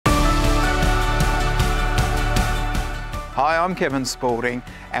Hi, I'm Kevin Spaulding,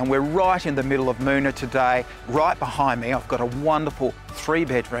 and we're right in the middle of Moonah today. Right behind me, I've got a wonderful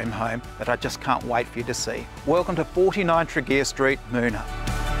 3-bedroom home that I just can't wait for you to see. Welcome to 49 Tregear Street, Moonah.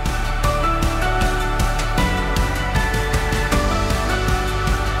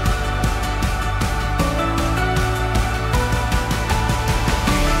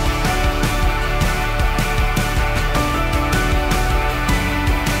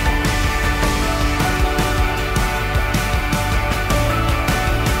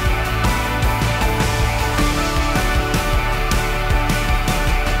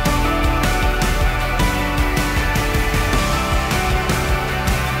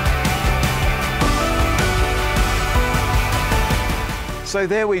 So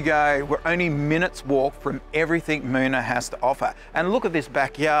there we go, we're only minutes walk from everything Moonah has to offer. And look at this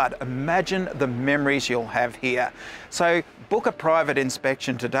backyard, imagine the memories you'll have here. So book a private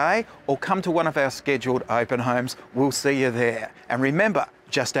inspection today or come to one of our scheduled open homes, we'll see you there. And remember,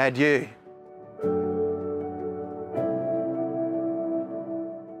 just add you.